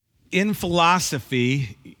In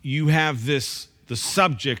philosophy, you have the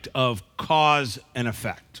subject of cause and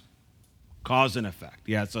effect. Cause and effect.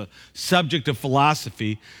 Yeah, it's a subject of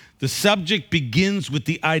philosophy. The subject begins with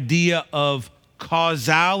the idea of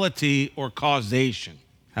causality or causation,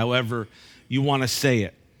 however you want to say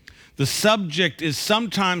it. The subject is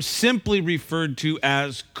sometimes simply referred to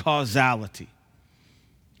as causality.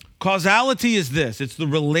 Causality is this: it's the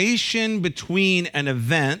relation between an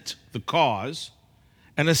event, the cause,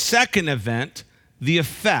 and a second event, the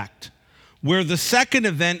effect, where the second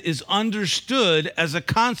event is understood as a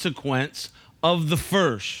consequence of the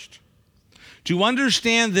first. To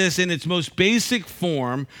understand this in its most basic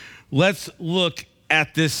form, let's look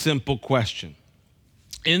at this simple question.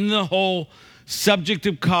 In the whole subject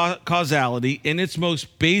of causality, in its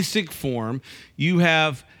most basic form, you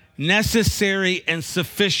have necessary and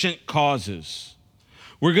sufficient causes.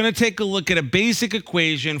 We're going to take a look at a basic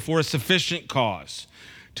equation for a sufficient cause.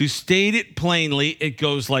 To state it plainly, it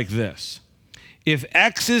goes like this. If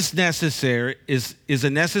X is a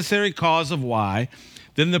necessary cause of Y,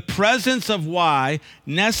 then the presence of Y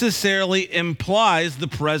necessarily implies the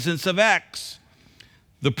presence of X.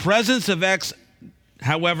 The presence of X,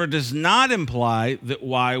 however, does not imply that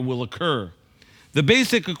Y will occur. The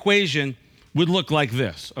basic equation would look like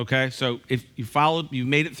this, okay? So if you followed, you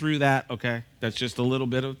made it through that, okay? That's just a little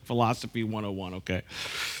bit of philosophy 101, okay?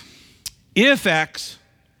 If X,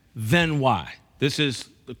 then Y. This is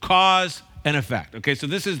the cause and effect, okay? So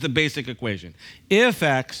this is the basic equation. If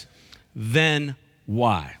X, then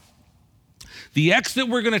Y. The X that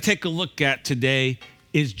we're going to take a look at today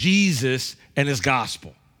is Jesus and his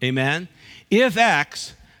gospel, amen? If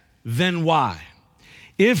X, then Y.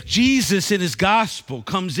 If Jesus and his gospel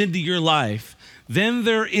comes into your life, then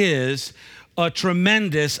there is a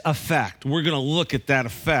tremendous effect. We're going to look at that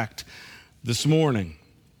effect this morning.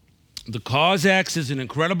 The cause X is an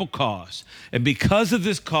incredible cause. And because of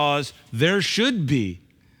this cause, there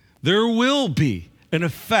will be an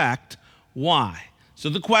effect Y. So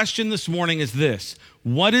the question this morning is this: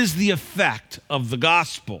 what is the effect of the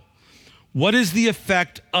gospel? What is the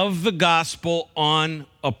effect of the gospel on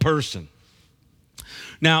a person?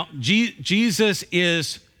 Now, Jesus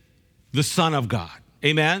is the Son of God.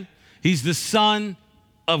 Amen? He's the Son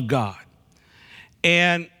of God.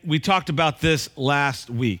 And we talked about this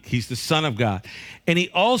last week. He's the Son of God. And he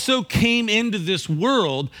also came into this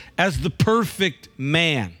world as the perfect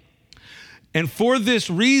man. And for this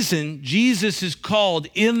reason, Jesus is called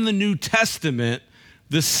in the New Testament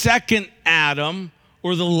the second Adam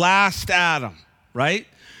or the last Adam, right?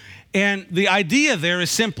 And the idea there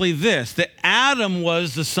is simply this, that Adam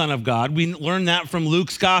was the Son of God. We learned that from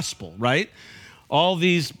Luke's gospel, right? All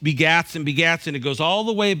these begats, and it goes all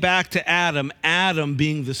the way back to Adam, Adam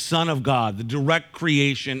being the Son of God, the direct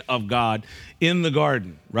creation of God in the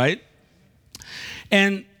garden, right?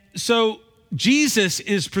 And so Jesus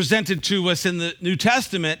is presented to us in the New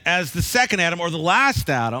Testament as the second Adam or the last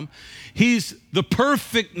Adam. He's the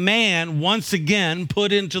perfect man once again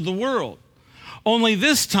put into the world. Only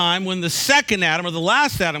this time, when the second Adam or the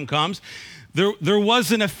last Adam comes, there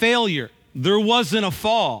wasn't a failure. There wasn't a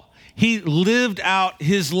fall. He lived out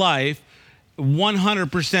his life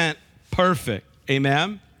 100% perfect.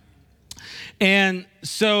 Amen? And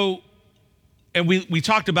so, and we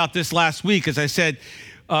talked about this last week, as I said,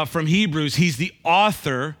 from Hebrews, he's the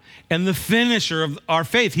author and the finisher of our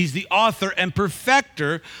faith. He's the author and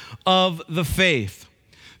perfecter of the faith.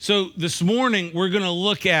 So this morning, we're going to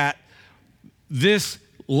look at this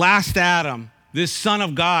last Adam, this Son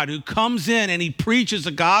of God, who comes in and he preaches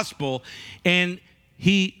the gospel and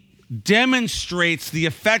he demonstrates the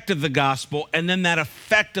effect of the gospel, and then that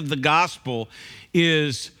effect of the gospel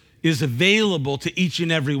is available to each and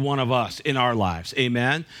every one of us in our lives.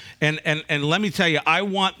 Amen. And let me tell you, I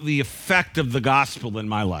want the effect of the gospel in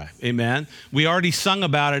my life. Amen. We already sung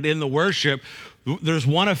about it in the worship. There's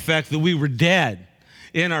one effect, that we were dead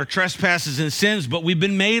in our trespasses and sins, but we've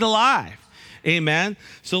been made alive. Amen.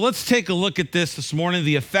 So let's take a look at this morning,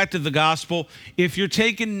 the effect of the gospel. If you're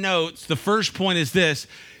taking notes, the first point is this: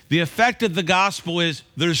 the effect of the gospel is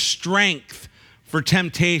there's strength for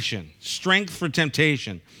temptation. Strength for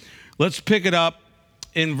temptation. Let's pick it up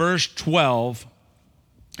in verse 12.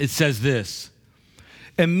 It says this: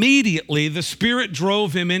 immediately the Spirit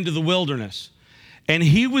drove him into the wilderness, and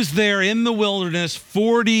he was there in the wilderness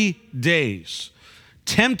 40 days,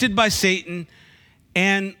 tempted by Satan,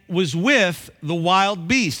 and was with the wild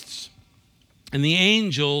beasts, and the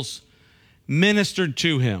angels ministered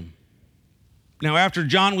to him. Now, after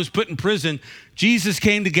John was put in prison, Jesus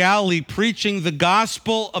came to Galilee preaching the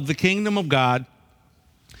gospel of the kingdom of God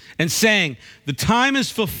and saying, the time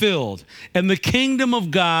is fulfilled and the kingdom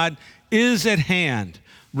of God is at hand.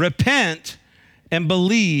 Repent and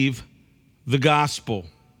believe the gospel.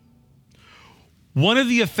 One of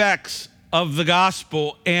the effects of the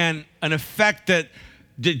gospel, and an effect that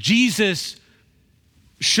Jesus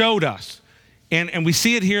showed us, and we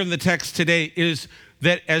see it here in the text today, is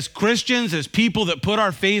that as Christians, as people that put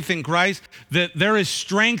our faith in Christ, that there is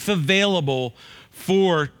strength available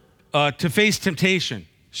to face temptation.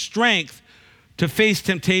 Strength to face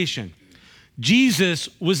temptation. Jesus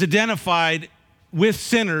was identified with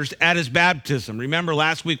sinners at his baptism. Remember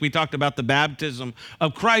last week we talked about the baptism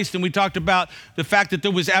of Christ, and we talked about the fact that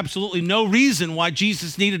there was absolutely no reason why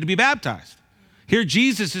Jesus needed to be baptized. Here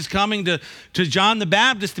Jesus is coming to John the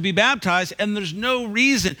Baptist to be baptized, and there's no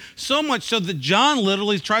reason. So much so that John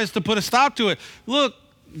literally tries to put a stop to it. Look,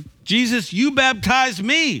 Jesus, you baptize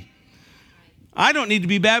me. I don't need to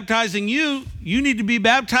be baptizing you. You need to be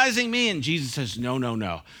baptizing me. And Jesus says,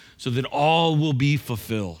 no, so that all will be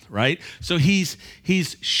fulfilled, right? So he's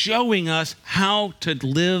showing us how to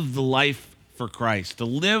live the life for Christ, to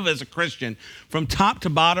live as a Christian from top to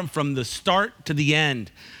bottom, from the start to the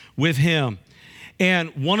end with him.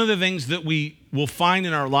 And one of the things that we will find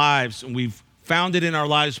in our lives, and we've found it in our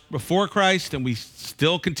lives before Christ, and we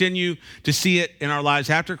still continue to see it in our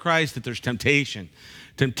lives after Christ, that there's temptation.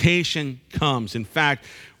 Temptation comes. In fact,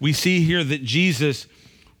 we see here that Jesus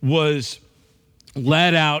was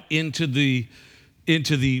led out into the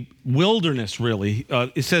wilderness, really.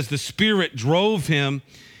 It says the Spirit drove him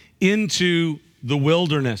into the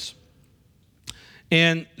wilderness.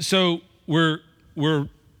 And so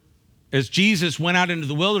as Jesus went out into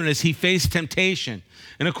the wilderness, he faced temptation.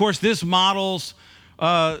 And of course, this models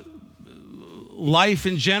life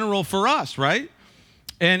in general for us, right?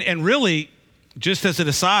 And really, just as an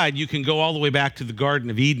aside, you can go all the way back to the Garden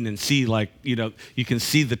of Eden and see, you can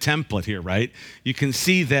see the template here, right? You can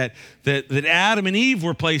see that Adam and Eve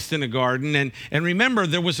were placed in a garden, and remember,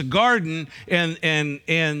 there was a garden,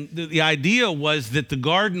 and the idea was that the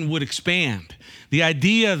garden would expand. The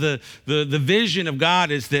idea, the vision of God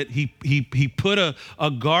is that he put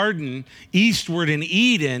a garden eastward in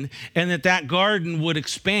Eden, and that garden would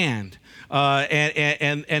expand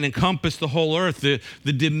and encompass the whole earth.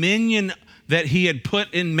 The dominion that he had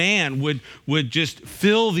put in man would just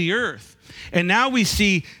fill the earth. And now we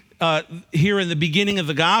see here in the beginning of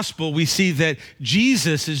the gospel, we see that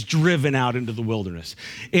Jesus is driven out into the wilderness.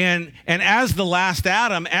 And as the last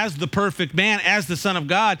Adam, as the perfect man, as the Son of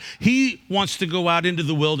God, he wants to go out into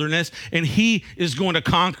the wilderness, and he is going to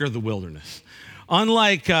conquer the wilderness.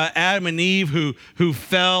 Unlike Adam and Eve, who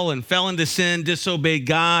fell into sin, disobeyed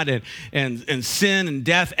God, and sin and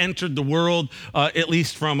death entered the world, at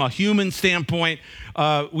least from a human standpoint,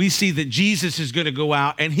 we see that Jesus is going to go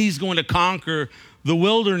out and he's going to conquer the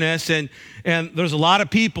wilderness. And there's a lot of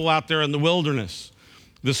people out there in the wilderness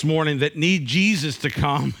this morning that need Jesus to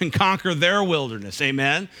come and conquer their wilderness.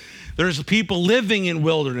 Amen. There's people living in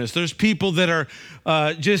wilderness. There's people that are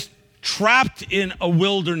just trapped in a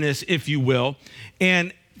wilderness, if you will.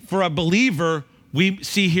 And for a believer, we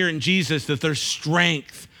see here in Jesus that there's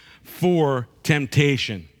strength for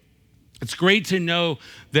temptation. It's great to know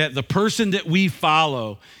that the person that we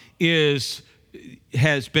follow has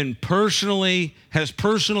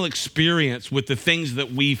personal experience with the things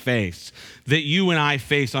that we face, that you and I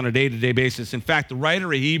face on a day-to-day basis. In fact, the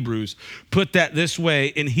writer of Hebrews put that this way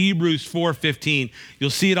in Hebrews 4:15. You'll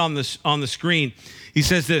see it on the screen. He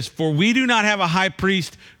says this, "For we do not have a high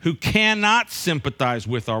priest who cannot sympathize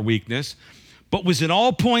with our weakness, but was in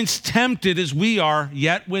all points tempted as we are,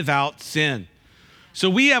 yet without sin." So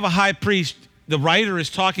we have a high priest. The writer is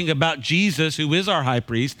talking about Jesus, who is our high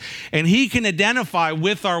priest, and he can identify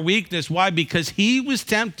with our weakness. Why? Because he was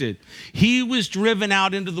tempted. He was driven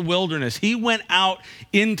out into the wilderness. He went out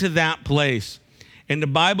into that place. And the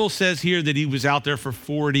Bible says here that he was out there for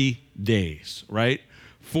 40 days, right?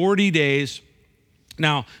 40 days.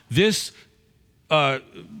 Now, this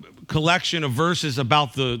collection of verses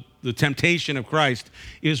about the temptation of Christ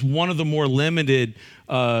is one of the more limited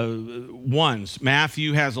ones.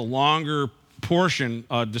 Matthew has a longer portion,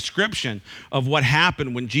 description of what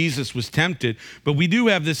happened when Jesus was tempted, but we do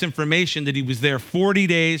have this information that he was there 40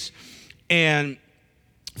 days, and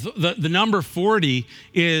the number 40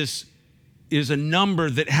 is a number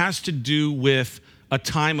that has to do with a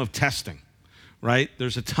time of testing. Right?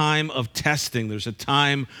 There's a time of testing. There's a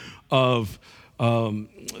time of,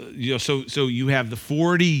 so you have the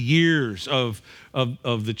 40 years of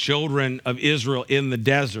the children of Israel in the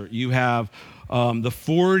desert. You have the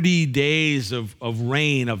 40 days of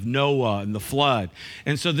rain of Noah and the flood.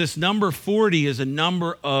 And so this number 40 is a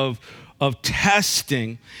number of of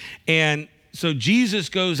testing. And so Jesus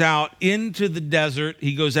goes out into the desert.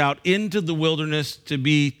 He goes out into the wilderness to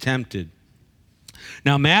be tempted.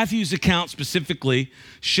 Now, Matthew's account specifically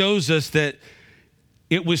shows us that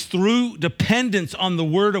it was through dependence on the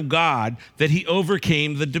word of God that he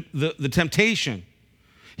overcame the temptation.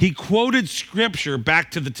 He quoted scripture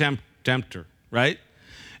back to the tempter, right?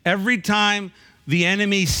 Every time the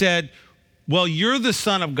enemy said, well, you're the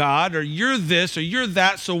Son of God, or you're this, or you're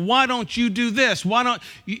that, so why don't you do this?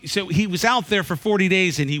 So he was out there for 40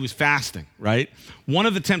 days and he was fasting, right? One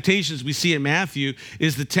of the temptations we see in Matthew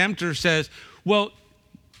is the tempter says, well,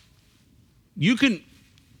 you can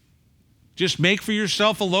just make for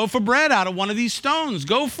yourself a loaf of bread out of one of these stones.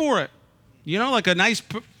 Go for it. You know, like a nice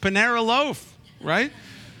Panera loaf, right?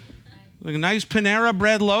 Like a nice Panera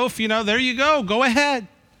bread loaf, there you go. Go ahead.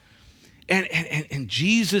 And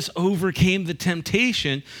Jesus overcame the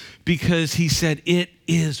temptation because he said, it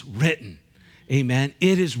is written. Amen.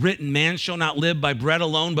 It is written, man shall not live by bread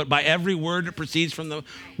alone, but by every word that proceeds from the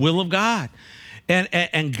will of God.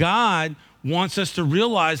 And God wants us to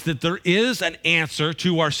realize that there is an answer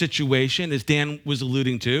to our situation, as Dan was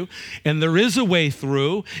alluding to, and there is a way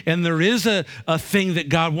through, and there is a thing that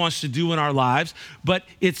God wants to do in our lives, but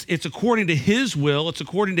it's according to his will, it's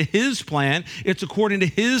according to his plan, it's according to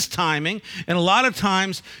his timing, and a lot of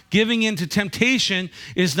times giving into temptation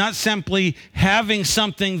is not simply having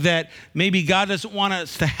something that maybe God doesn't want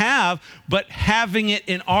us to have, but having it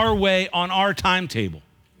in our way on our timetable.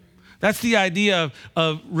 That's the idea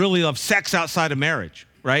of sex outside of marriage,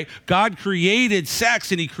 right? God created sex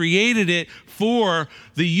and he created it for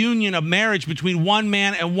the union of marriage between one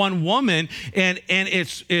man and one woman. And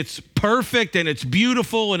it's perfect and it's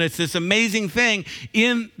beautiful and it's this amazing thing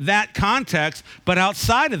in that context. But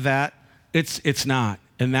outside of that, it's not.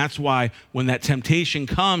 And that's why when that temptation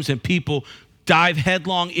comes and people dive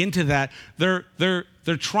headlong into that, they're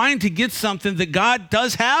trying to get something that God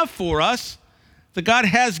does have for us, that God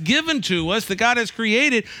has given to us, that God has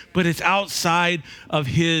created, but it's outside of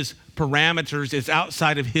his parameters. It's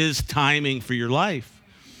outside of his timing for your life.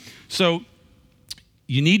 So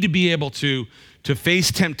you need to be able to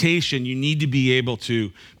face temptation. You need to be able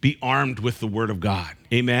to be armed with the word of God.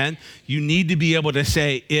 Amen? You need to be able to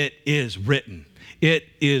say, it is written. It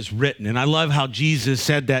is written. And I love how Jesus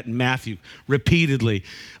said that in Matthew repeatedly.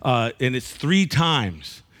 And it's 3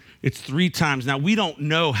 times. It's 3 times. Now, we don't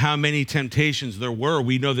know how many temptations there were.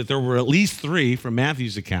 We know that there were at least 3 from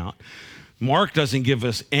Matthew's account. Mark doesn't give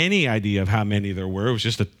us any idea of how many there were. It was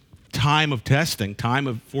just a time of testing, time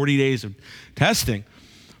of 40 days of testing.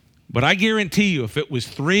 But I guarantee you, if it was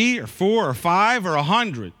 3 or 4 or 5 or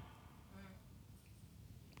 100,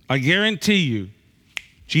 I guarantee you,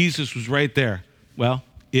 Jesus was right there. Well,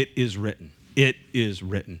 it is written. It is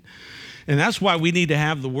written. And that's why we need to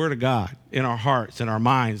have the word of God in our hearts and our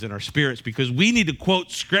minds and our spirits, because we need to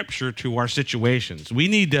quote scripture to our situations. We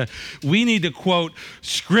need to quote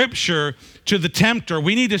scripture to the tempter.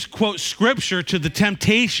 We need to quote scripture to the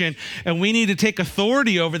temptation, and we need to take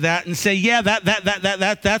authority over that and say, yeah,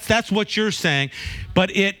 that's what you're saying,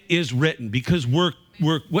 but it is written, because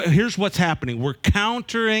here's what's happening. We're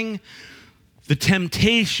countering the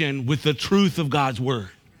temptation with the truth of God's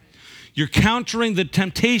word. You're countering the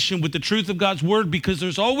temptation with the truth of God's word, because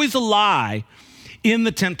there's always a lie in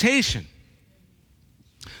the temptation.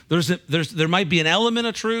 There might be an element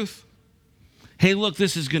of truth. Hey, look,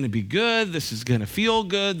 this is going to be good. This is going to feel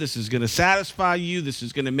good. This is going to satisfy you. This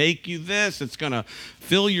is going to make you this. It's going to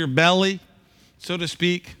fill your belly, so to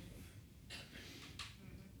speak.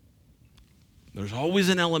 There's always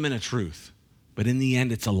an element of truth, but in the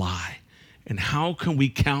end, it's a lie. And how can we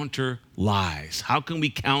counter lies? How can we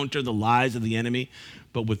counter the lies of the enemy?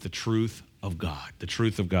 But with the truth of God, the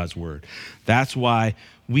truth of God's word. That's why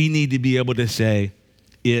we need to be able to say,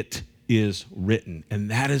 it is written. And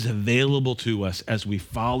that is available to us as we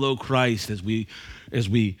follow Christ, as we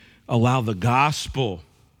allow the gospel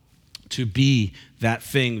to be that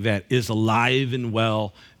thing that is alive and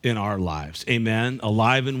well in our lives. Amen?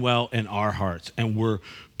 Alive and well in our hearts. And we're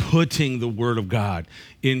putting the word of God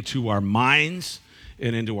into our minds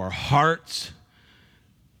and into our hearts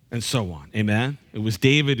and so on. Amen? It was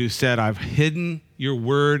David who said, I've hidden your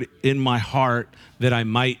word in my heart that I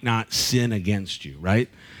might not sin against you, right?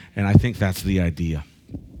 And I think that's the idea.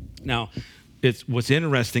 Now, what's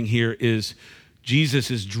interesting here is Jesus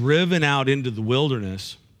is driven out into the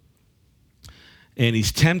wilderness and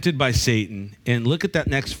he's tempted by Satan. And look at that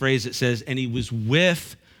next phrase. It says, and he was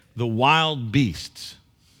with the wild beasts.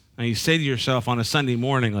 Now you say to yourself on a Sunday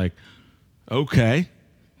morning, like, okay,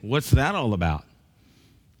 what's that all about?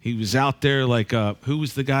 He was out there like, who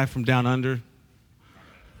was the guy from down under?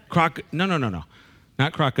 No.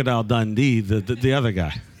 Not Crocodile Dundee, the other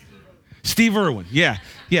guy. Steve Irwin. Yeah.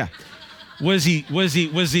 Was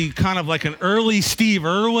he kind of like an early Steve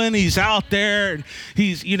Irwin? He's out there and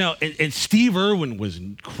he's, and Steve Irwin was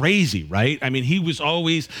crazy, right? I mean, he was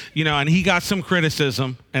always, and he got some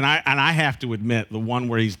criticism. And I have to admit, the one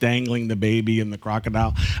where he's dangling the baby and the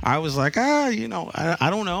crocodile, I was like, I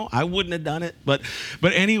don't know. I wouldn't have done it. But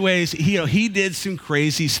anyways, he did some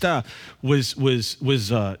crazy stuff. Was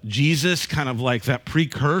Jesus kind of like that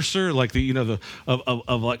precursor, like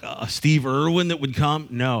of like a Steve Irwin that would come?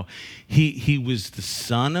 No. He was the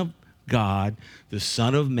Son of God, the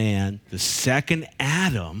Son of Man, the second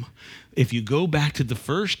Adam. If you go back to the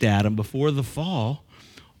first Adam before the fall,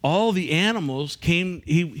 all the animals came,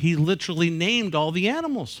 he literally named all the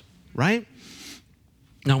animals, right?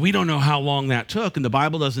 Now, we don't know how long that took, and the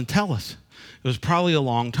Bible doesn't tell us. It was probably a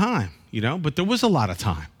long time, but there was a lot of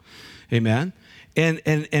time. Amen? And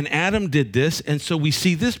Adam did this, and so we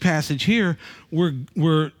see this passage here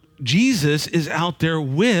where Jesus is out there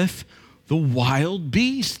with the wild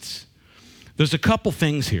beasts. There's a couple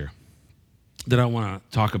things here that I want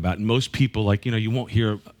to talk about. And most people, you won't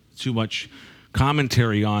hear too much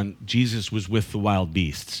commentary on Jesus was with the wild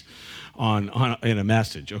beasts in a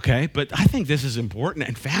message, okay? But I think this is important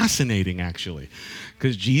and fascinating, actually,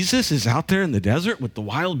 because Jesus is out there in the desert with the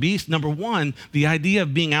wild beasts. Number one, the idea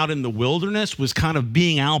of being out in the wilderness was kind of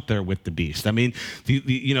being out there with the beast. I mean,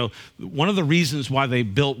 one of the reasons why they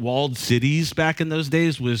built walled cities back in those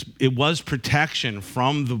days was it was protection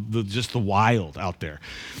from just the wild out there.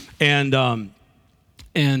 But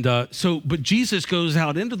Jesus goes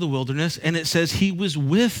out into the wilderness, and it says he was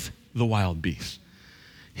with the wild beasts.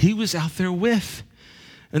 He was out there with.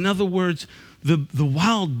 In other words, the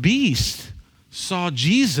wild beast saw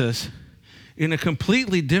Jesus in a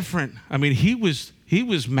completely different, he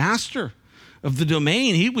was master of the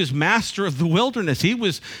domain. He was master of the wilderness. He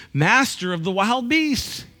was master of the wild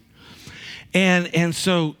beasts. And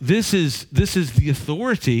so this is the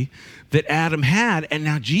authority that Adam had, and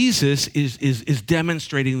now Jesus is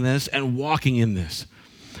demonstrating this and walking in this.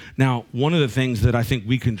 Now, one of the things that I think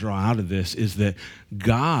we can draw out of this is that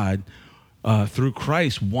God, through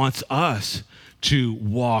Christ, wants us to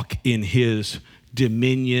walk in his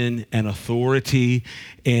dominion and authority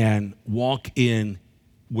and walk in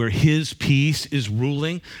where his peace is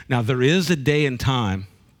ruling. Now, there is a day and time.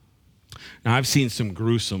 Now, I've seen some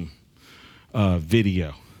gruesome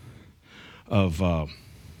video of...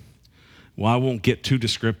 I won't get too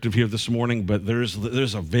descriptive here this morning, but there's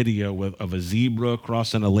a video of a zebra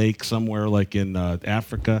crossing a lake somewhere like in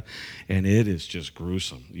Africa, and it is just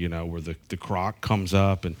gruesome, where the croc comes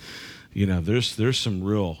up, and, there's some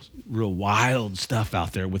real wild stuff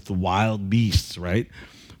out there with the wild beasts, right?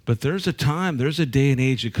 But there's a day and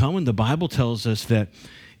age to come, and the Bible tells us that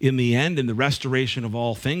in the end, in the restoration of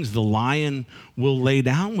all things, the lion will lay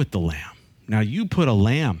down with the lamb. Now, you put a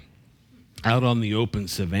lamb out on the open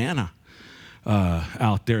savanna,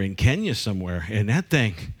 out there in Kenya somewhere, and that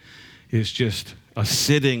thing is just a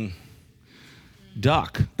sitting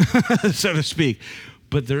duck, so to speak.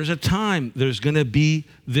 But there's a time, there's going to be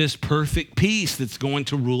this perfect peace that's going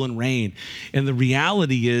to rule and reign. And the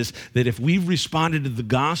reality is that if we've responded to the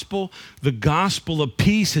gospel of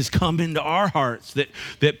peace has come into our hearts,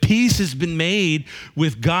 that peace has been made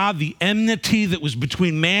with God. The enmity that was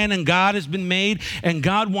between man and God has been made, and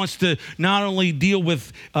God wants to not only deal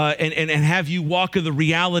with and have you walk in the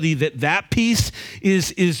reality that peace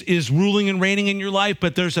is ruling and reigning in your life,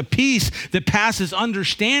 but there's a peace that passes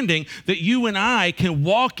understanding that you and I can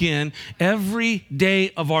walk in every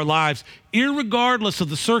day of our lives, irregardless of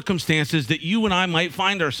the circumstances that you and I might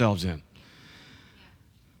find ourselves in.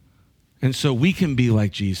 And so we can be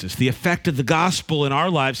like Jesus. The effect of the gospel in our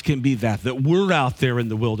lives can be that we're out there in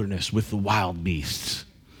the wilderness with the wild beasts,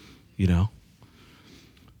 I'm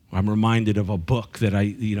reminded of a book that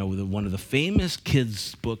one of the famous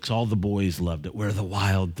kids' books, all the boys loved it, Where the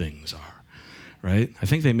Wild Things Are, right? I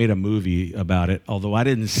think they made a movie about it, although I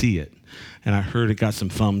didn't see it. And I heard it got some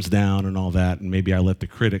thumbs down and all that, and maybe I let the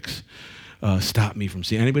critics stop me from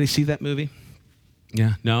seeing. Anybody see that movie?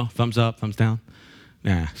 Yeah? No? Thumbs up? Thumbs down?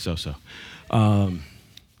 Nah, so.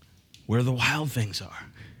 Where the Wild Things Are.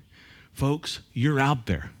 Folks, you're out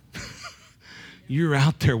there. You're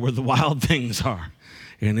out there where the wild things are.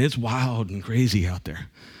 And it's wild and crazy out there.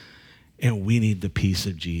 And we need the peace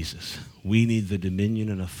of Jesus. We need the dominion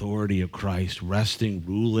and authority of Christ resting,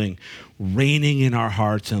 ruling, reigning in our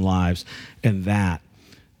hearts and lives. And that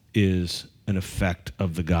is an effect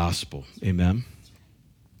of the gospel. Amen?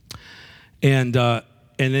 And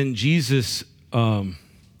then Jesus,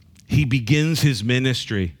 he begins his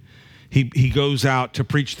ministry he goes out to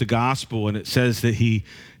preach the gospel, and it says that he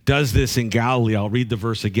does this in Galilee. I'll read the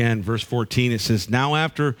verse again. Verse 14, it says, "Now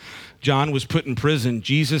after John was put in prison,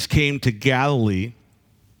 Jesus came to Galilee,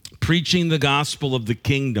 preaching the gospel of the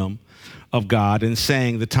kingdom of God and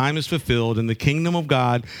saying, 'The time is fulfilled and the kingdom of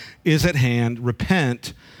God is at hand.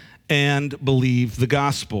 Repent and believe the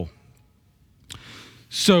gospel.'"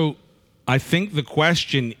 So I think the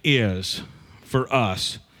question is, for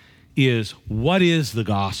us, is what is the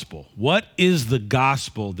gospel? What is the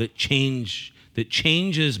gospel that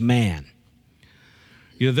changes man?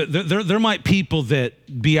 You know, there might people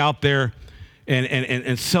that be out there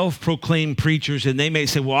and self-proclaimed preachers, and they may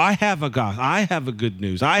say, "Well, I have a gospel. I have a good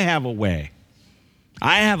news. I have a way.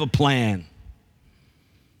 I have a plan."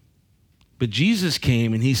 But Jesus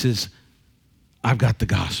came and he says, "I've got the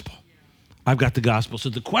gospel. I've got the gospel." So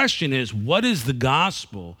the question is, what is the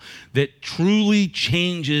gospel that truly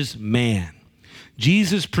changes man?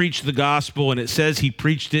 Jesus preached the gospel, and it says he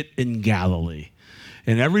preached it in Galilee.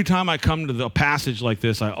 And every time I come to a passage like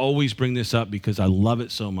this, I always bring this up because I love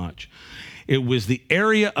it so much. It was the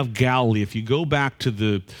area of Galilee. If you go back to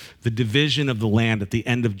the division of the land at the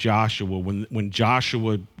end of Joshua, when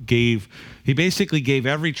Joshua he basically gave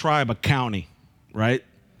every tribe a county, right?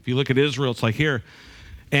 If you look at Israel, it's like here.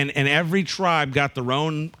 And every tribe got their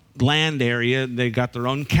own land area. They got their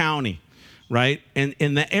own county, right? And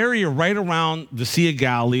in the area right around the Sea of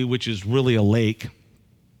Galilee, which is really a lake,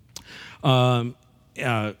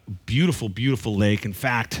 beautiful, beautiful lake. In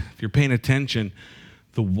fact, if you're paying attention,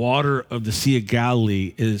 the water of the Sea of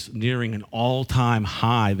Galilee is nearing an all-time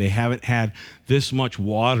high. They haven't had this much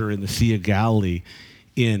water in the Sea of Galilee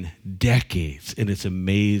in decades, and it's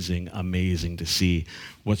amazing, amazing to see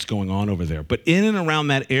what's going on over there. But in and around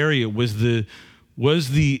that area was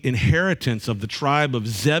the inheritance of the tribe of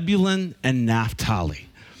Zebulun and Naphtali.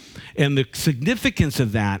 And the significance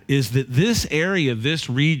of that is that this area, this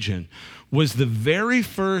region, was the very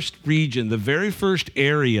first region, the very first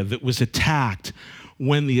area that was attacked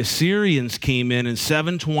when the Assyrians came in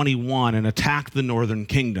 721 and attacked the northern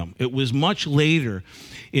kingdom. It was much later,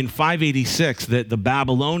 in 586, that the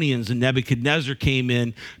Babylonians and Nebuchadnezzar came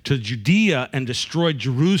in to Judea and destroyed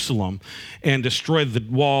Jerusalem and destroyed the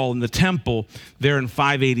wall and the temple there in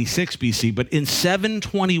 586 BC. But in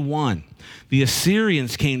 721, the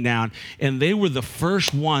Assyrians came down, and they were the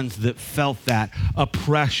first ones that felt that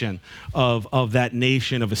oppression of that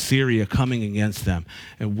nation of Assyria coming against them.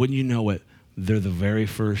 And wouldn't you know it, they're the very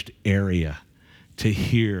first area to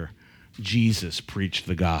hear Jesus preach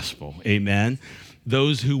the gospel. Amen.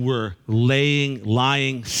 Those who were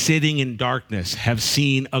lying, sitting in darkness have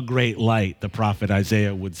seen a great light. The prophet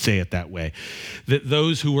Isaiah would say it that way. That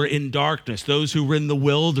those who were in darkness, those who were in the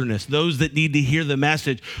wilderness, those that need to hear the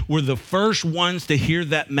message were the first ones to hear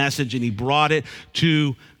that message, and he brought it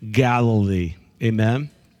to Galilee.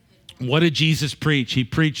 Amen. What did Jesus preach? He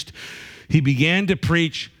began to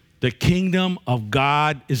preach, the kingdom of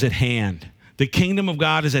God is at hand. The kingdom of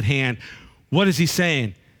God is at hand. What is he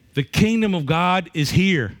saying? The kingdom of God is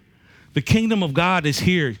here. The kingdom of God is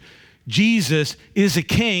here. Jesus is a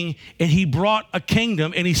king, and he brought a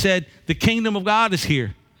kingdom, and he said, the kingdom of God is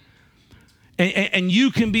here. And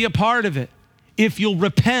you can be a part of it if you'll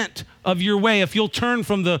repent of your way, if you'll turn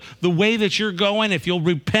from the way that you're going, if you'll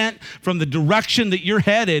repent from the direction that you're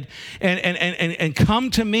headed and come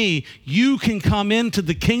to me, you can come into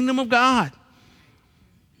the kingdom of God.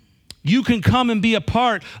 You can come and be a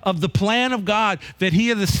part of the plan of God that he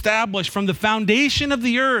had established from the foundation of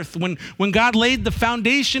the earth. When God laid the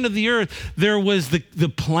foundation of the earth, there was the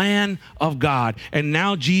plan of God. And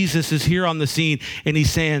now Jesus is here on the scene, and he's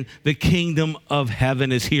saying the kingdom of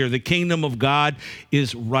heaven is here. The kingdom of God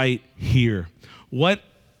is right here.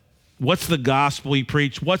 What's the gospel he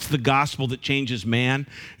preached? What's the gospel that changes man?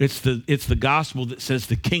 It's the gospel that says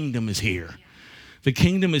the kingdom is here. The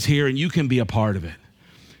kingdom is here, and you can be a part of it.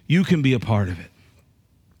 You can be a part of it.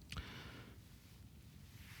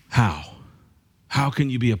 How? How can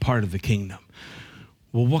you be a part of the kingdom?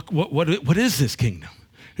 Well, what is this kingdom?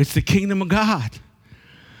 It's the kingdom of God.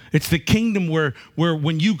 It's the kingdom where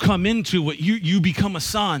when you come into it, you become a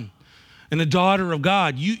son and a daughter of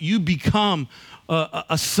God. You become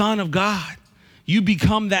a son of God. You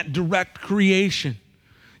become that direct creation.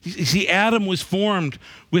 You see, Adam was formed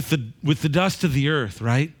with the dust of the earth,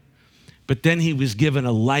 right? But then he was given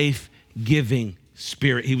a life-giving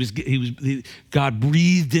spirit. God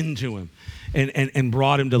breathed into him and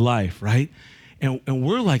brought him to life, right? And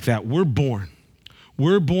we're like that. We're born.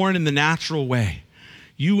 We're born in the natural way.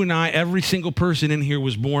 You and I, every single person in here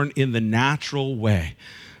was born in the natural way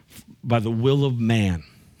by the will of man,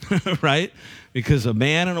 right? Because a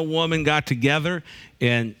man and a woman got together,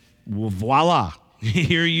 and well, voila.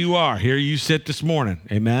 Here you are. Here you sit this morning.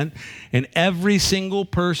 Amen. And every single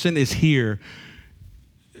person is here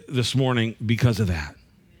this morning because of that.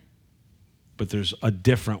 But there's a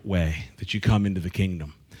different way that you come into the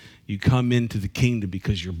kingdom. You come into the kingdom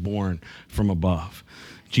because you're born from above.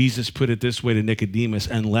 Jesus put it this way to Nicodemus: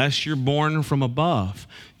 unless you're born from above,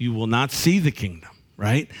 you will not see the kingdom.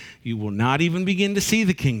 Right? You will not even begin to see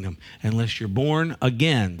the kingdom unless you're born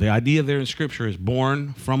again. The idea there in Scripture is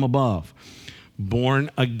born from above. Born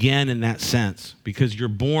again in that sense, because you're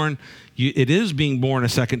born, it is being born a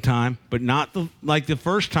second time, but not like the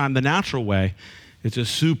first time, the natural way. It's a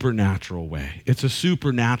supernatural way. It's a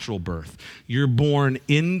supernatural birth. You're born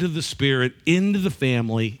into the Spirit, into the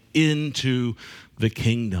family, into the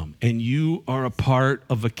kingdom. And you are a part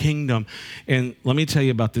of a kingdom. And let me tell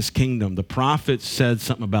you about this kingdom. The prophet said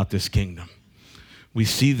something about this kingdom. We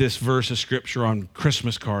see this verse of Scripture on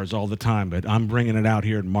Christmas cards all the time, but I'm bringing it out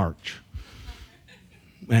here in March.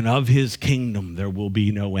 And of his kingdom there will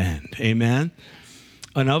be no end. Amen?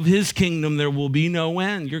 And of his kingdom there will be no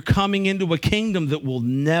end. You're coming into a kingdom that will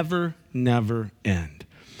never, never end.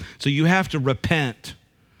 So you have to repent.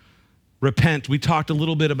 Repent. We talked a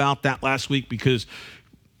little bit about that last week because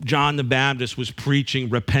John the Baptist was preaching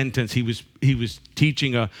repentance. He was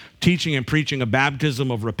teaching and preaching a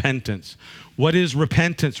baptism of repentance. What is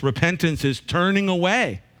repentance? Repentance is turning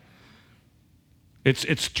away.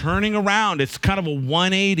 It's turning around. It's kind of a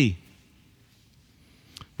 180.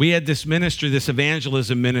 We had this ministry, this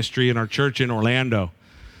evangelism ministry in our church in Orlando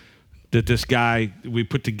that this guy, we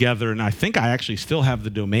put together, and I think I actually still have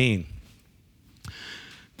the domain,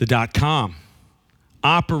 the .com,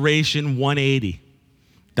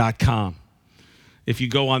 operation180.com. If you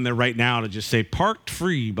go on there right now to just say parked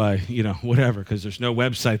free by, whatever, because there's no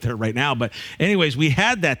website there right now. But anyways, we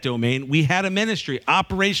had that domain. We had a ministry,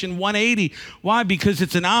 Operation 180. Why? Because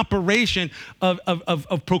it's an operation of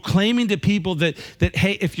proclaiming to people that,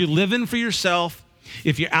 hey, if you're living for yourself,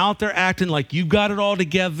 if you're out there acting like you got it all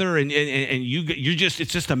together and you're just,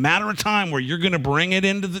 it's just a matter of time where you're going to bring it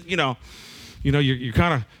into the,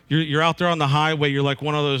 you're out there on the highway. You're like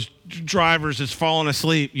one of those drivers that's falling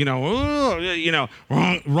asleep,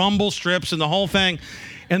 rumble strips and the whole thing.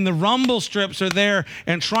 And the rumble strips are there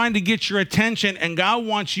and trying to get your attention. And God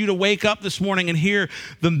wants you to wake up this morning and hear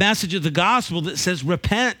the message of the gospel that says,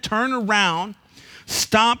 repent, turn around,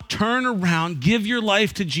 stop, turn around, give your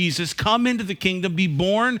life to Jesus, come into the kingdom, be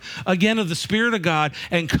born again of the Spirit of God,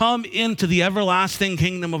 and come into the everlasting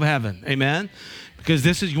kingdom of heaven. Amen? Because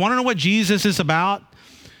you want to know what Jesus is about?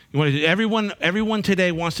 Everyone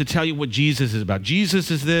today wants to tell you what Jesus is about.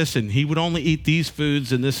 Jesus is this, and he would only eat these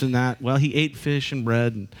foods and this and that. Well, he ate fish and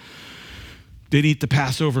bread and did eat the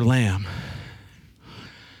Passover lamb.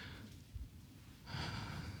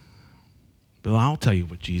 But I'll tell you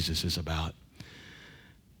what Jesus is about.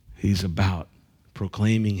 He's about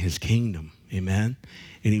proclaiming his kingdom, amen?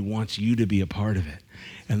 And he wants you to be a part of it.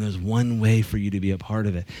 And there's one way for you to be a part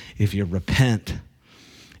of it. If you repent,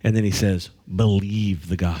 and then he says, believe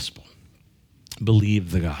the gospel. Believe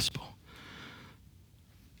the gospel.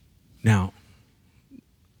 Now,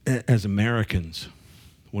 as Americans,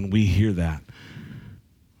 when we hear that,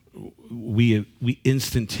 we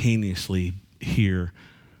instantaneously hear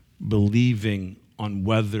believing on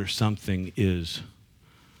whether something is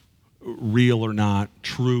real or not,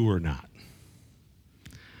 true or not.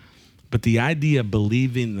 But the idea of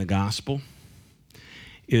believing the gospel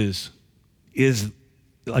is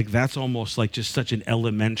like, that's almost like just such an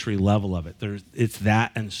elementary level of it. It's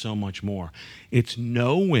that and so much more. It's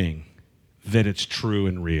knowing that it's true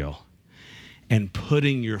and real and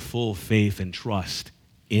putting your full faith and trust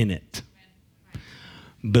in it.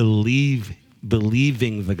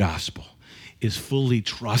 Believing the gospel is fully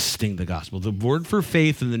trusting the gospel. The word for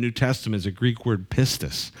faith in the New Testament is a Greek word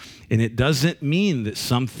pistis, and it doesn't mean that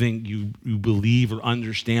something you believe or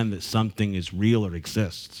understand that something is real or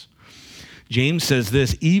exists. James says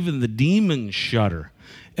this, even the demons shudder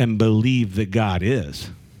and believe that God is.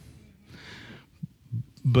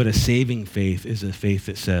 But a saving faith is a faith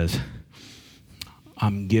that says,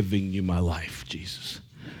 I'm giving you my life, Jesus.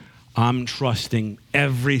 I'm trusting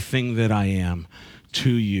everything that I am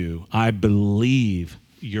to you. I believe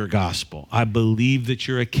your gospel. I believe that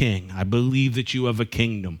you're a king. I believe that you have a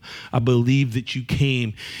kingdom. I believe that you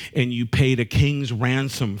came and you paid a king's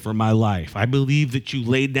ransom for my life. I believe that you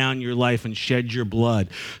laid down your life and shed your blood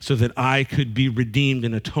so that I could be redeemed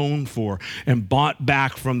and atoned for and bought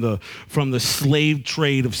back from the slave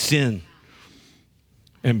trade of sin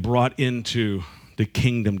and brought into the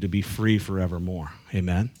kingdom to be free forevermore.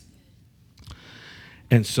 Amen.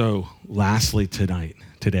 And so lastly today,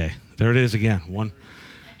 there it is again.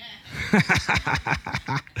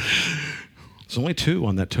 There's only 2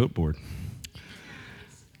 on that tote board.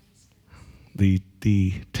 The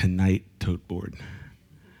tonight tote board.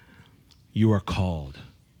 You are called.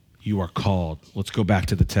 You are called. Let's go back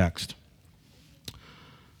to the text.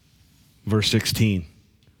 Verse 16.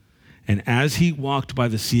 And as he walked by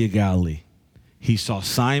the Sea of Galilee, he saw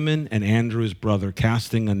Simon and Andrew, his brother,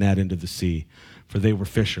 casting a net into the sea, for they were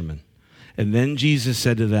fishermen. And then Jesus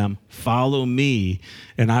said to them, "Follow me,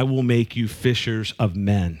 and I will make you fishers of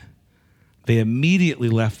men." They immediately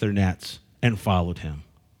left their nets and followed him.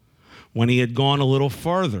 When he had gone a little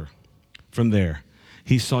farther from there,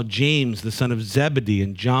 he saw James, the son of Zebedee,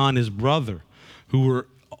 and John, his brother, who were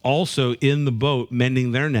also in the boat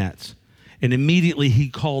mending their nets. And immediately he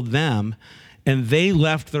called them, and they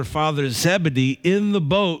left their father Zebedee in the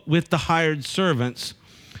boat with the hired servants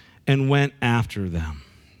and went after them.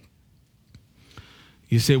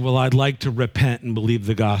 You say, well, I'd like to repent and believe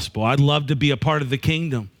the gospel. I'd love to be a part of the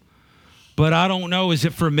kingdom. But I don't know, is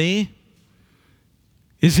it for me?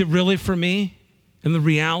 Is it really for me? And the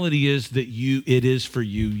reality is that it is for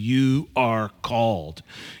you. You are called.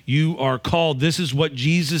 You are called. This is what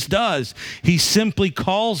Jesus does. He simply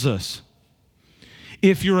calls us.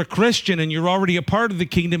 If you're a Christian and you're already a part of the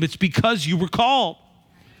kingdom, it's because you were called.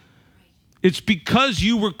 It's because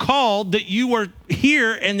you were called that you are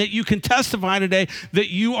here and that you can testify today that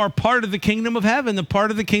you are part of the kingdom of heaven, the part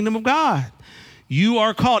of the kingdom of God. You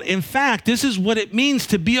are called. In fact, this is what it means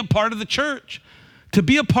to be a part of the church. To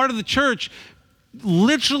be a part of the church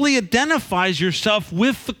literally identifies yourself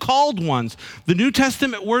with the called ones. The New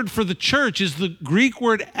Testament word for the church is the Greek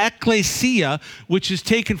word ekklesia, which is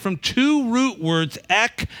taken from 2 root words,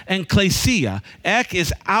 ek and klesia. Ek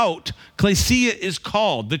is out, klesia is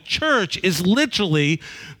called. The church is literally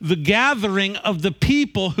the gathering of the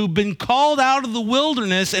people who've been called out of the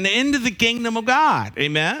wilderness and into the kingdom of God.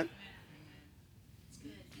 Amen?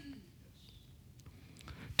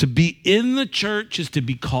 To be in the church is to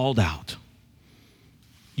be called out.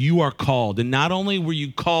 You are called. And not only were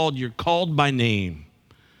you called, you're called by name.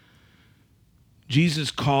 Jesus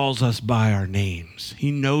calls us by our names. He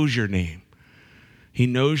knows your name. He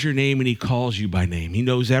knows your name and he calls you by name. He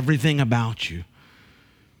knows everything about you.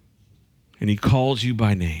 And he calls you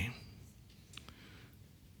by name.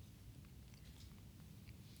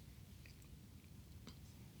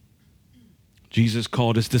 Jesus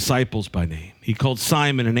called his disciples by name. He called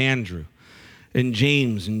Simon and Andrew and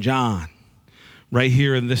James and John right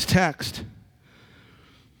here in this text.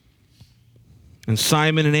 And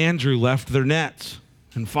Simon and Andrew left their nets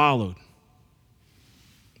and followed.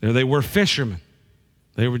 There they were, fishermen.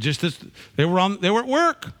 They were they were at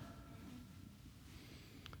work.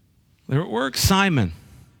 They were at work. Simon.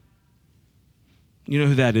 You know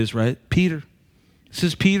who that is, right? Peter. This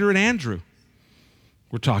is Peter and Andrew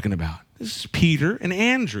we're talking about. This is Peter and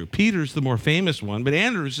Andrew. Peter's the more famous one, but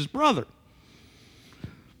Andrew's his brother.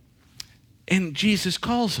 And Jesus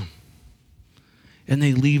calls them. And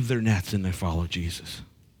they leave their nets and they follow Jesus.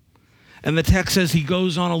 And the text says he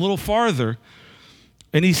goes on a little farther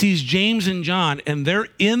and he sees James and John, and they're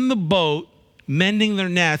in the boat mending their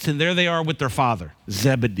nets, and there they are with their father.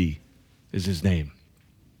 Zebedee is his name.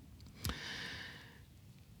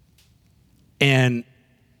 And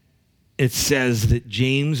it says that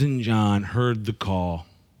James and John heard the call.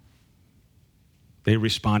 They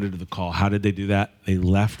responded to the call. How did they do that? They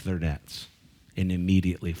left their nets and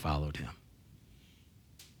immediately followed him.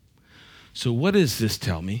 So what does this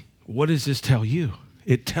tell me? What does this tell you?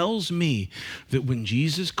 It tells me that when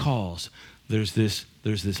Jesus calls, there's this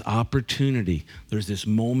opportunity, there's this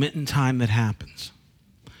moment in time that happens.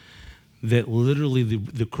 That literally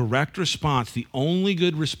the correct response, the only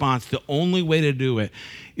good response, the only way to do it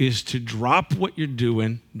is to drop what you're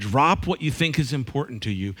doing, drop what you think is important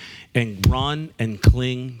to you, and run and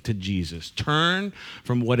cling to Jesus. Turn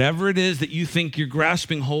from whatever it is that you think you're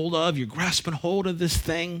grasping hold of. You're grasping hold of this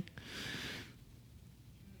thing.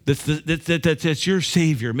 That's your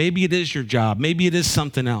Savior. Maybe it is your job. Maybe it is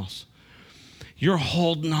something else. You're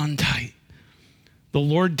holding on tight. The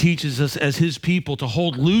Lord teaches us as his people to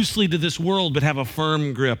hold loosely to this world, but have a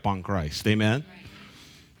firm grip on Christ. Amen? Right.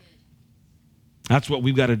 That's what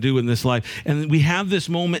we've got to do in this life. And we have this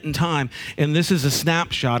moment in time, and this is a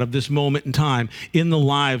snapshot of this moment in time in the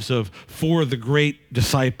lives of 4 of the great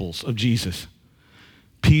disciples of Jesus.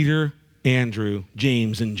 Peter, Andrew,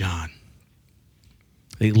 James, and John.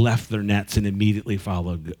 They left their nets and immediately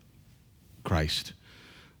followed Christ.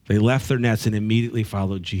 They left their nets and immediately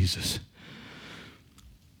followed Jesus.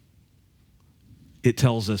 It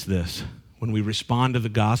tells us this: when we respond to the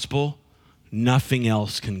gospel, nothing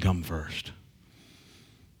else can come first.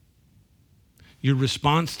 Your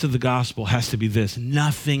response to the gospel has to be this: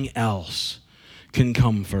 nothing else can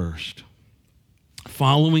come first.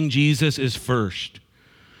 Following Jesus is first.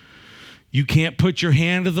 You can't put your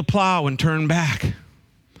hand to the plow and turn back.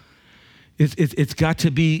 It's got to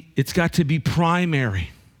be primary.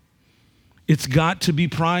 It's got to be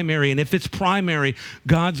primary. And if it's primary,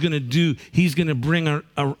 God's going to he's going to bring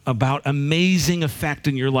about amazing effect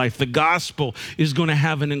in your life. The gospel is going to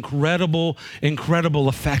have an incredible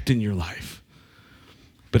effect in your life.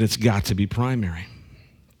 But it's got to be primary.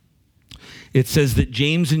 It says that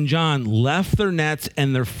James and John left their nets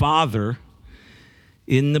and their father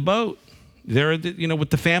in the boat. They're, with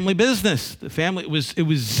the family business. The family, it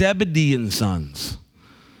was Zebedee and Sons,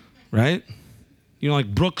 right?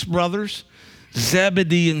 Like Brooks Brothers,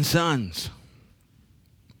 Zebedee and Sons.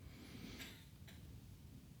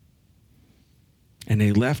 And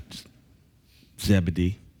they left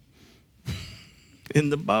Zebedee in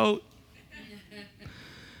the boat.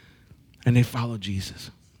 And they followed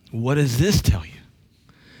Jesus. What does this tell you?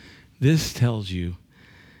 This tells you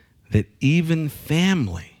that even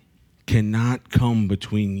family cannot come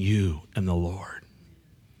between you and the Lord.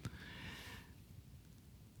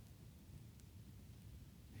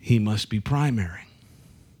 He must be primary.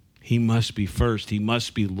 He must be first. He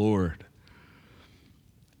must be Lord.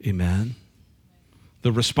 Amen.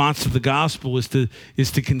 The response to the gospel is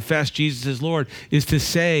to confess Jesus as Lord, is to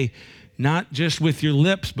say, not just with your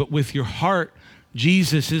lips, but with your heart,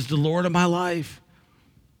 Jesus is the Lord of my life.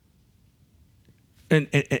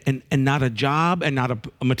 And not a job, and not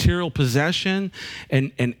a material possession,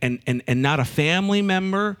 and not a family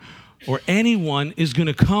member or anyone is going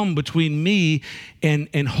to come between me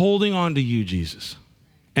and holding on to you, Jesus,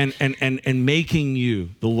 and making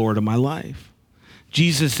you the Lord of my life.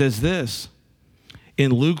 Jesus says this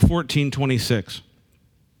in Luke 14:26.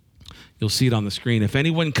 You'll see it on the screen. If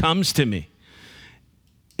anyone comes to me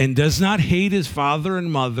and does not hate his father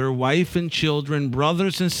and mother, wife and children,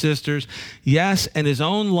 brothers and sisters, yes, and his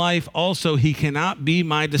own life also, he cannot be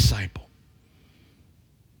my disciple.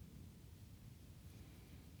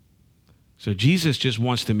 So Jesus just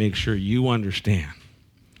wants to make sure you understand.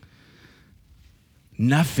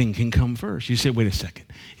 Nothing can come first. You say, wait a second.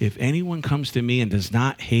 If anyone comes to me and does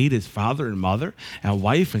not hate his father and mother and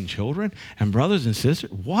wife and children and brothers and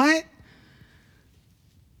sisters, what?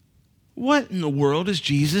 What in the world is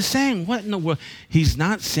Jesus saying? What in the world? He's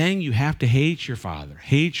not saying you have to hate your father,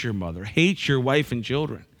 hate your mother, hate your wife and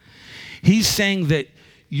children. He's saying that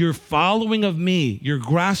you're following of me, you're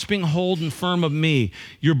grasping hold and firm of me,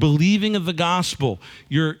 you're believing of the gospel,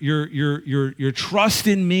 your trust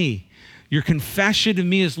in me, your confession of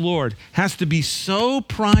me as Lord has to be so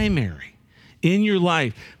primary in your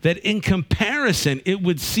life that in comparison, it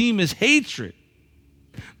would seem as hatred,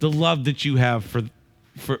 the love that you have for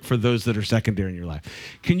those that are secondary in your life.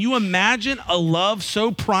 Can you imagine a love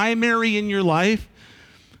so primary in your life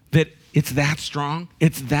that it's that strong,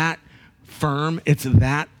 it's that firm, it's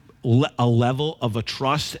that a level of a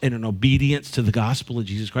trust and an obedience to the gospel of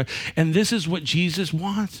Jesus Christ? And this is what Jesus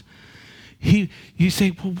wants. You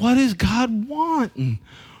say, well, what does God want? And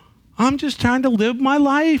I'm just trying to live my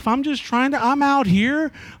life. I'm out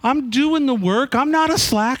here. I'm doing the work. I'm not a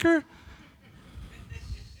slacker.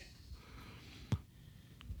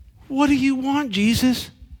 What do you want,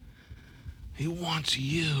 Jesus? He wants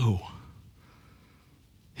you.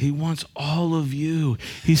 He wants all of you.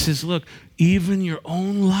 He says, look, even your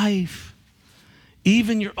own life,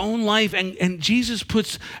 and Jesus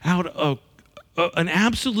puts out an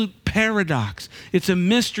absolute paradox. It's a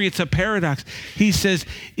mystery. It's a paradox. He says,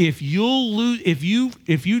 if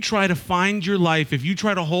you try to find your life, if you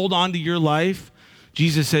try to hold on to your life,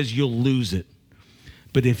 Jesus says you'll lose it.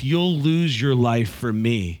 But if you'll lose your life for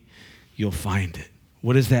me, you'll find it.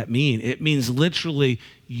 What does that mean? It means literally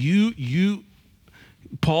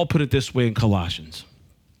Paul put it this way in Colossians.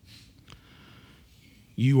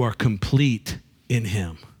 You are complete in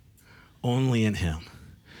him, only in him.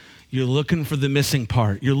 You're looking for the missing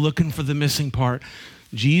part.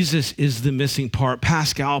 Jesus is the missing part.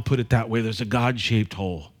 Pascal put it that way. There's a God-shaped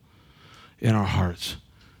hole in our hearts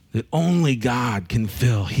that only God can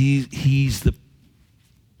fill. He's the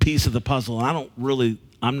piece of the puzzle. And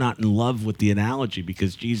I'm not in love with the analogy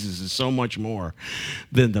because Jesus is so much more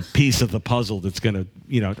than the piece of the puzzle that's going to,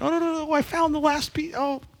 no, I found the last piece.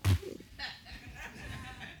 Oh.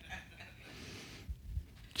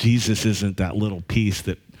 Jesus isn't that little piece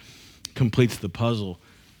that completes the puzzle.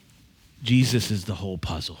 Jesus is the whole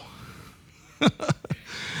puzzle.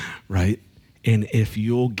 Right? And if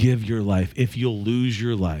you'll give your life, if you'll lose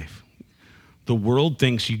your life, the world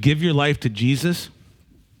thinks you give your life to Jesus,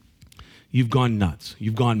 you've gone nuts.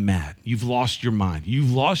 You've gone mad. You've lost your mind.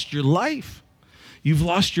 You've lost your life. You've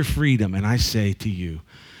lost your freedom. And I say to you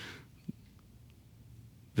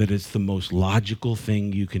that it's the most logical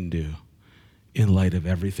thing you can do in light of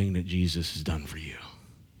everything that Jesus has done for you.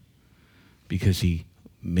 Because he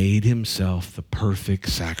made himself the perfect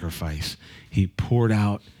sacrifice. He poured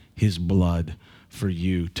out his blood for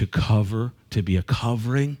you to be a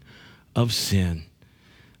covering of sin,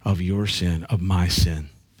 of your sin, of my sin,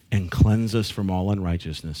 and cleanse us from all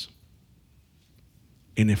unrighteousness.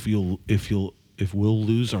 And if we'll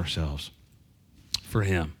lose ourselves for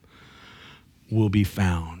him, we'll be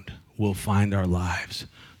found. We'll find our lives.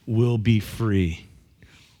 We'll be free.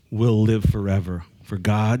 We'll live forever. For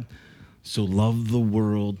God so loved the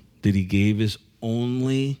world that he gave his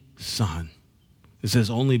only son. It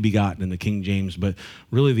says only begotten in the King James, but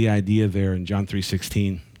really the idea there in John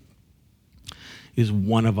 3:16 is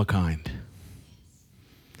one of a kind.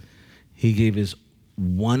 He gave his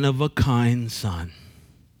one of a kind son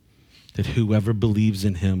that whoever believes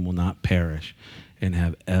in him will not perish and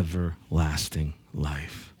have everlasting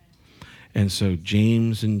life. And so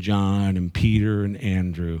James and John and Peter and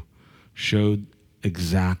Andrew showed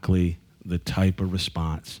exactly the type of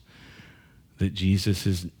response that Jesus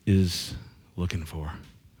is looking for.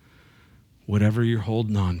 Whatever you're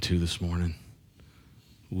holding on to this morning,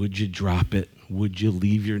 would you drop it? Would you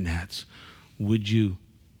leave your nets? Would you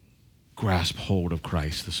grasp hold of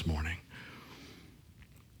Christ this morning?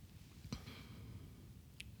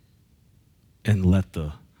 And let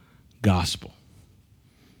the gospel,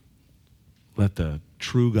 let the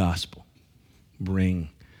true gospel bring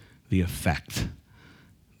the effect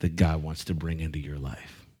that God wants to bring into your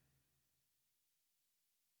life.